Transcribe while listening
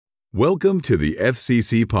Welcome to the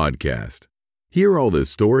FCC Podcast. Hear all the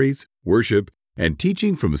stories, worship, and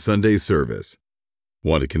teaching from Sunday service.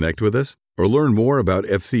 Want to connect with us or learn more about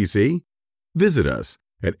FCC? Visit us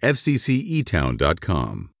at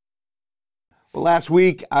fccetown.com. Well, last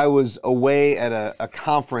week I was away at a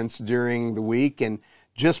conference during the week, and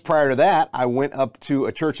just prior to that, I went up to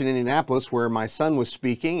a church in Indianapolis where my son was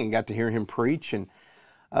speaking and got to hear him preach. And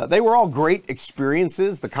they were all great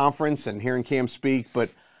experiences, the conference and hearing Cam speak,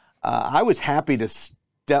 but I was happy to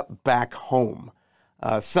step back home.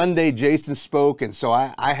 Sunday, Jason spoke, and so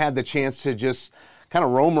I had the chance to just kind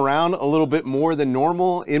of roam around a little bit more than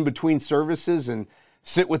normal in between services and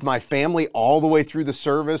sit with my family all the way through the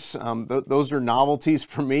service. Those are novelties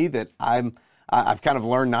for me that I've kind of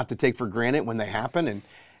learned not to take for granted when they happen.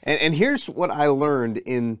 And here's what I learned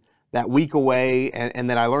in that week away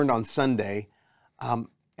and that I learned on Sunday.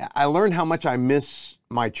 I learned how much I miss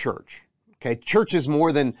my church. Okay, church is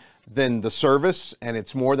more than the service, and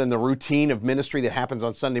it's more than the routine of ministry that happens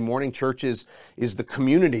on Sunday morning. Church is the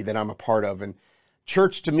community that I'm a part of, and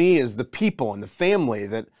church to me is the people and the family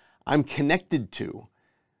that I'm connected to.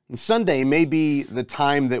 And Sunday may be the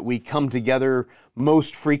time that we come together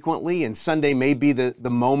most frequently, and Sunday may be the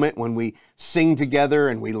moment when we sing together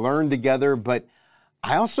and we learn together, but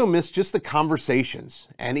I also miss just the conversations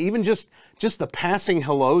and even just the passing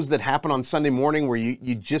hellos that happen on Sunday morning where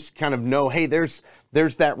you just kind of know, hey, there's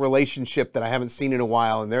that relationship that I haven't seen in a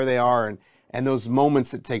while, and there they are, and those moments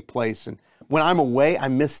that take place. And when I'm away, I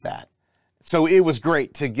miss that. So it was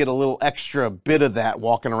great to get a little extra bit of that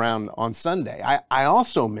walking around on Sunday. I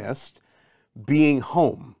also missed being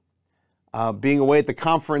home. Being away at the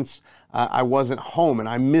conference, I wasn't home, and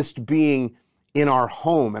I missed being in our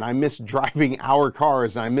home, and I missed driving our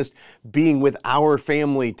cars, and I missed being with our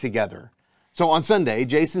family together. So on Sunday,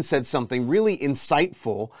 Jason said something really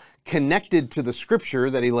insightful, connected to the scripture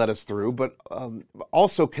that he led us through, but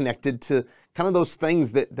also connected to kind of those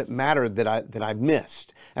things that mattered that I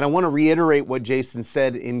missed. And I want to reiterate what Jason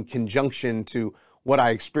said in conjunction to what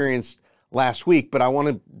I experienced last week, but I want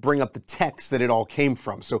to bring up the text that it all came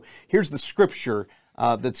from. So here's the scripture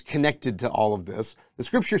that's connected to all of this. The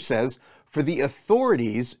scripture says, "For the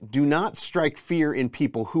authorities do not strike fear in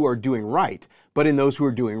people who are doing right, but in those who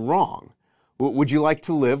are doing wrong. Would you like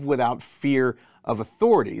to live without fear of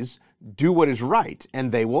authorities? Do what is right,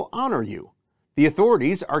 and they will honor you. The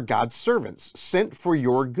authorities are God's servants, sent for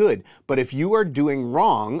your good. But if you are doing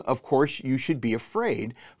wrong, of course you should be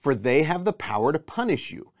afraid, for they have the power to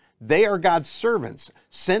punish you. They are God's servants,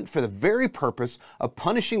 sent for the very purpose of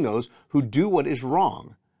punishing those who do what is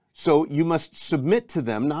wrong. So you must submit to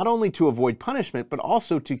them, not only to avoid punishment, but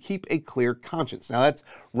also to keep a clear conscience." Now that's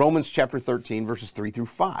Romans chapter 13, verses 3 through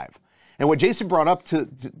 5. And what Jason brought up to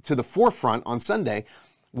the forefront on Sunday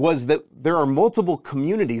was that there are multiple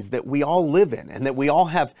communities that we all live in and that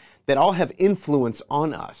all have influence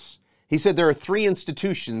on us. He said there are three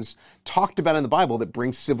institutions talked about in the Bible that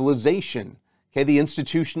bring civilization. Okay, the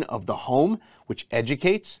institution of the home, which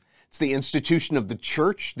educates. It's the institution of the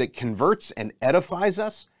church that converts and edifies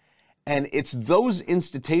us. And it's those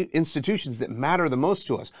institutions that matter the most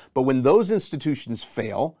to us. But when those institutions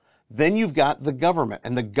fail, then you've got the government.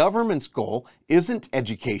 And the government's goal isn't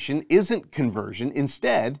education, isn't conversion.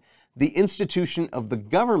 Instead, the institution of the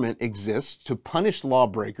government exists to punish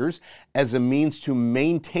lawbreakers as a means to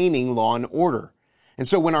maintaining law and order. And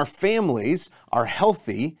so when our families are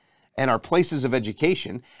healthy and our places of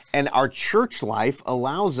education and our church life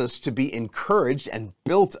allows us to be encouraged and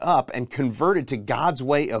built up and converted to God's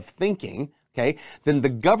way of thinking, okay, then the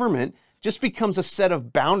government just becomes a set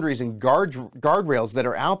of boundaries and guardrails that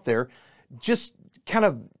are out there, just kind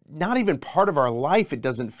of not even part of our life, it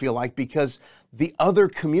doesn't feel like, because the other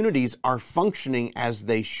communities are functioning as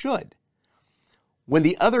they should. When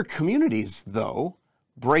the other communities, though,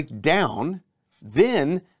 break down,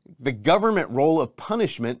 then the government role of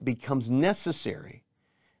punishment becomes necessary.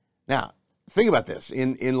 Now, think about this.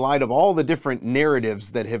 In light of all the different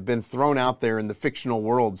narratives that have been thrown out there in the fictional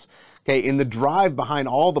worlds, okay, in the drive behind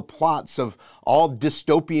all the plots of all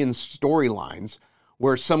dystopian storylines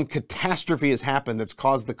where some catastrophe has happened that's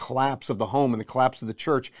caused the collapse of the home and the collapse of the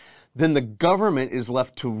church, then the government is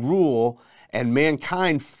left to rule and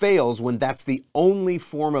mankind fails when that's the only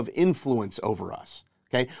form of influence over us.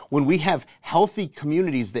 Okay, when we have healthy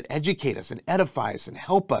communities that educate us and edify us and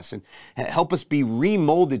help us be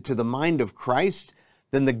remolded to the mind of Christ,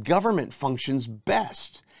 then the government functions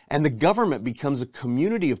best. And the government becomes a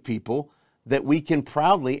community of people that we can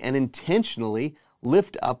proudly and intentionally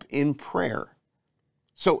lift up in prayer.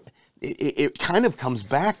 So it kind of comes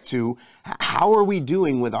back to how are we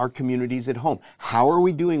doing with our communities at home? How are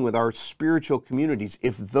we doing with our spiritual communities?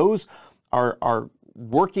 If those are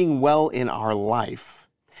working well in our life,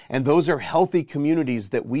 and those are healthy communities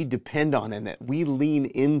that we depend on and that we lean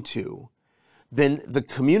into, then the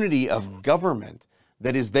community of government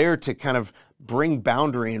that is there to kind of bring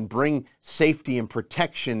boundary and bring safety and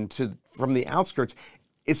protection from the outskirts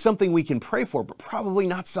is something we can pray for, but probably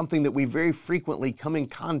not something that we very frequently come in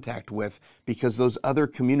contact with because those other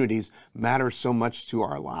communities matter so much to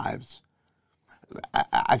our lives.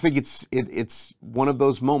 I think it's one of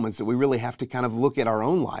those moments that we really have to kind of look at our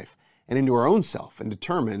own life and into our own self and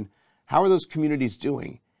determine how are those communities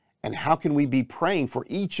doing and how can we be praying for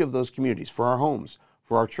each of those communities, for our homes,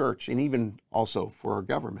 for our church, and even also for our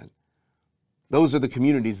government. Those are the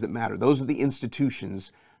communities that matter. Those are the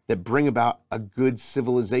institutions that bring about a good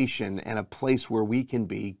civilization and a place where we can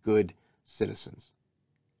be good citizens.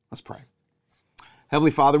 Let's pray.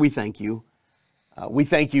 Heavenly Father, we thank you. We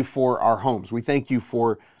thank you for our homes. We thank you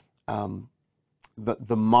for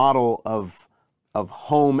the model of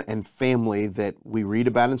home and family that we read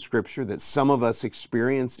about in Scripture, that some of us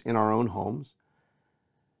experience in our own homes.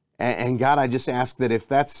 And God, I just ask that if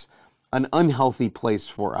that's an unhealthy place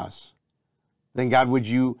for us, then God, would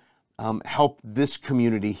you help this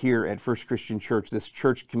community here at First Christian Church, this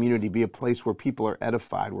church community, be a place where people are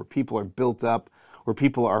edified, where people are built up, where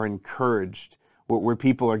people are encouraged, where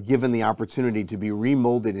people are given the opportunity to be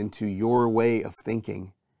remolded into your way of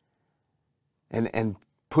thinking and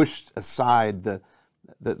pushed aside the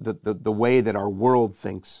way that our world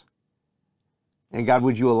thinks. And God,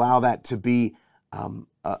 would you allow that to be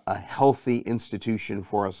a healthy institution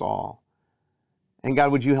for us all? And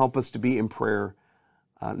God, would you help us to be in prayer,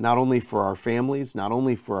 not only for our families, not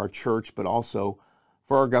only for our church, but also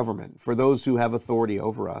for our government, for those who have authority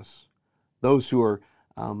over us, those who are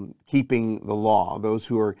keeping the law, those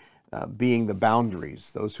who are being the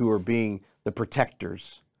boundaries, those who are being the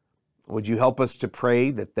protectors. Would you help us to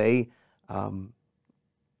pray that they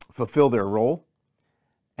fulfill their role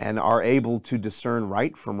and are able to discern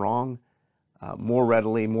right from wrong more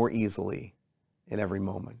readily, more easily in every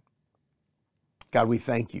moment? God, we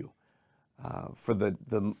thank you for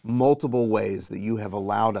the multiple ways that you have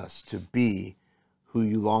allowed us to be who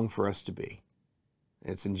you long for us to be.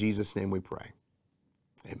 It's in Jesus' name we pray.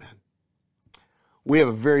 Amen. We have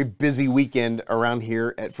a very busy weekend around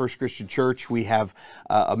here at First Christian Church. We have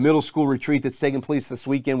a middle school retreat that's taking place this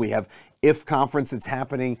weekend. We have IF conference that's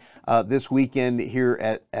happening this weekend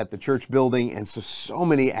here at the church building. And so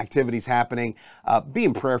many activities happening. Be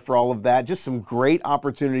in prayer for all of that. Just some great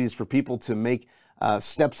opportunities for people to make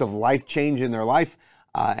steps of life change in their life.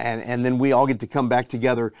 And then we all get to come back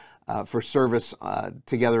together for service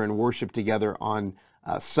together and worship together on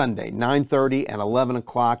Sunday, 9:30 and 11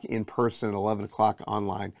 o'clock in person, 11 o'clock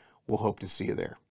online. We'll hope to see you there.